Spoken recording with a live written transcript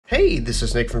Hey, this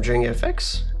is Nick from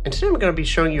JangaFX, and today I'm going to be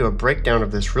showing you a breakdown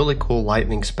of this really cool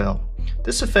lightning spell.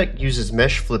 This effect uses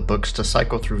mesh flipbooks to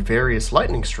cycle through various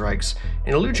lightning strikes,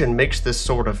 and IlluGen makes this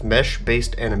sort of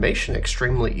mesh-based animation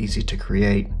extremely easy to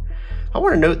create. I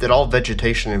want to note that all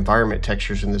vegetation environment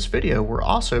textures in this video were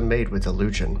also made with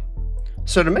IlluGen.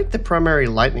 So to make the primary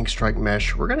lightning strike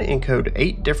mesh, we're going to encode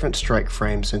 8 different strike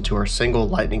frames into our single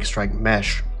lightning strike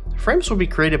mesh. Frames will be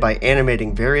created by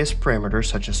animating various parameters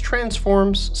such as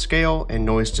transforms, scale, and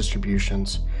noise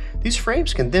distributions. These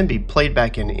frames can then be played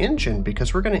back in Engine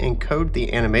because we're going to encode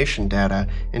the animation data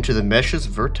into the mesh's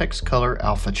vertex color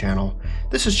alpha channel.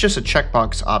 This is just a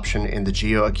checkbox option in the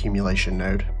geo accumulation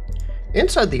node.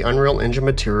 Inside the Unreal Engine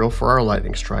material for our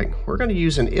lightning strike, we're going to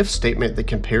use an if statement that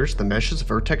compares the mesh's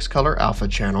vertex color alpha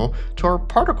channel to our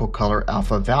particle color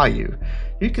alpha value.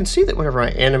 You can see that whenever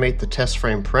I animate the test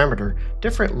frame parameter,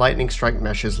 different lightning strike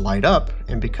meshes light up,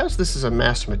 and because this is a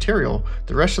masked material,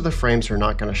 the rest of the frames are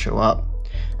not going to show up.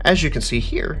 As you can see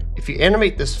here, if you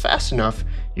animate this fast enough,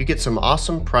 you get some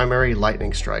awesome primary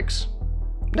lightning strikes.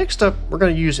 Next up, we're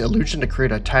going to use IlluGen to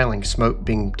create a tiling smoke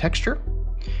beam texture.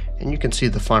 And you can see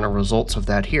the final results of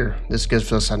that here. This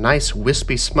gives us a nice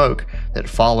wispy smoke that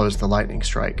follows the lightning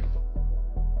strike.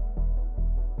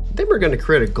 Then we're going to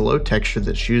create a glow texture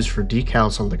that's used for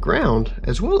decals on the ground,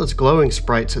 as well as glowing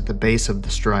sprites at the base of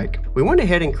the strike. We went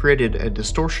ahead and created a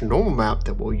distortion normal map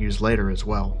that we'll use later as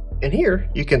well. And here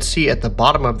you can see at the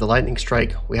bottom of the lightning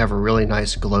strike, we have a really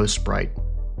nice glow sprite.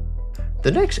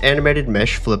 The next animated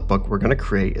mesh flipbook we're going to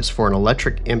create is for an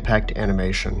electric impact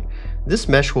animation. This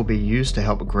mesh will be used to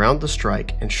help ground the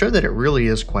strike and show that it really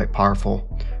is quite powerful.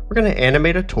 We're going to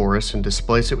animate a torus and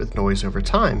displace it with noise over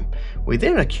time. We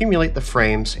then accumulate the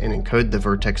frames and encode the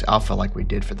vertex alpha like we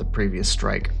did for the previous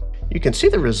strike. You can see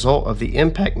the result of the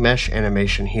impact mesh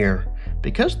animation here.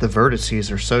 Because the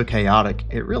vertices are so chaotic,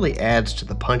 it really adds to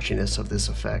the punchiness of this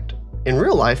effect. In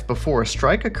real life, before a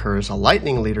strike occurs, a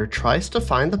lightning leader tries to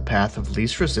find the path of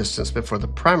least resistance before the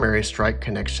primary strike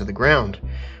connects to the ground.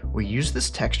 We use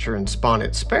this texture and spawn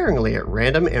it sparingly at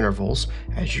random intervals,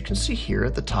 as you can see here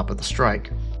at the top of the strike.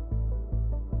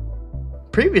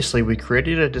 Previously, we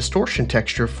created a distortion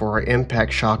texture for our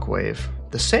impact shockwave.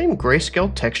 The same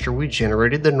grayscale texture we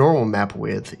generated the normal map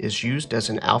with is used as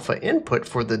an alpha input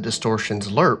for the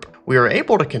distortion's lerp. We are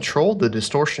able to control the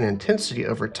distortion intensity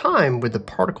over time with the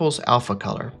particle's alpha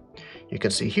color. You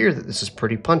can see here that this is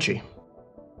pretty punchy.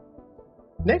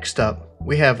 Next up,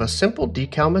 we have a simple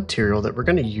decal material that we're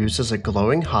going to use as a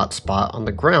glowing hotspot on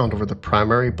the ground where the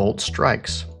primary bolt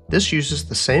strikes. This uses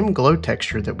the same glow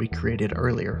texture that we created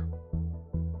earlier.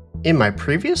 In my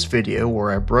previous video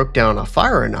where I broke down a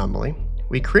fire anomaly,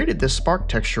 we created this spark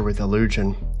texture with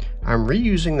IlluGen. I'm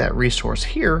reusing that resource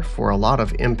here for a lot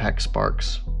of impact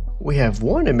sparks. We have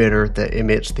one emitter that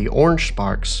emits the orange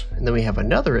sparks, and then we have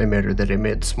another emitter that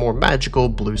emits more magical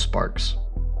blue sparks.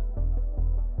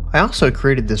 I also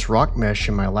created this rock mesh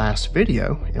in my last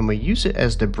video, and we use it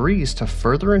as debris to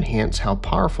further enhance how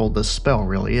powerful this spell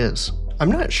really is.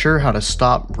 I'm not sure how to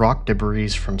stop rock debris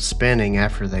from spinning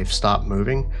after they've stopped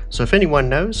moving, so if anyone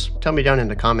knows, tell me down in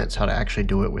the comments how to actually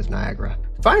do it with Niagara.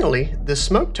 Finally, this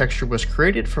smoke texture was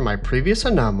created from my previous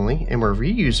anomaly, and we're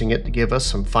reusing it to give us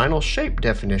some final shape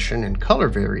definition and color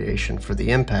variation for the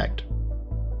impact.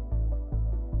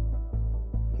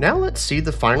 Now let's see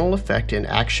the final effect in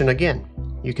action again.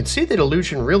 You can see that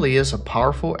IlluGen really is a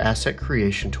powerful asset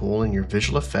creation tool in your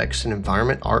visual effects and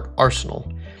environment art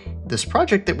arsenal. This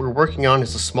project that we're working on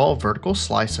is a small vertical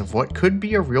slice of what could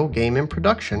be a real game in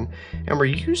production, and we're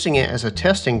using it as a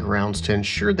testing grounds to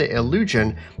ensure that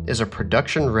IlluGen is a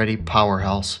production-ready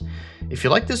powerhouse. If you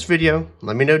like this video,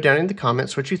 let me know down in the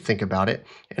comments what you think about it,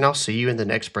 and I'll see you in the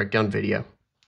next breakdown video.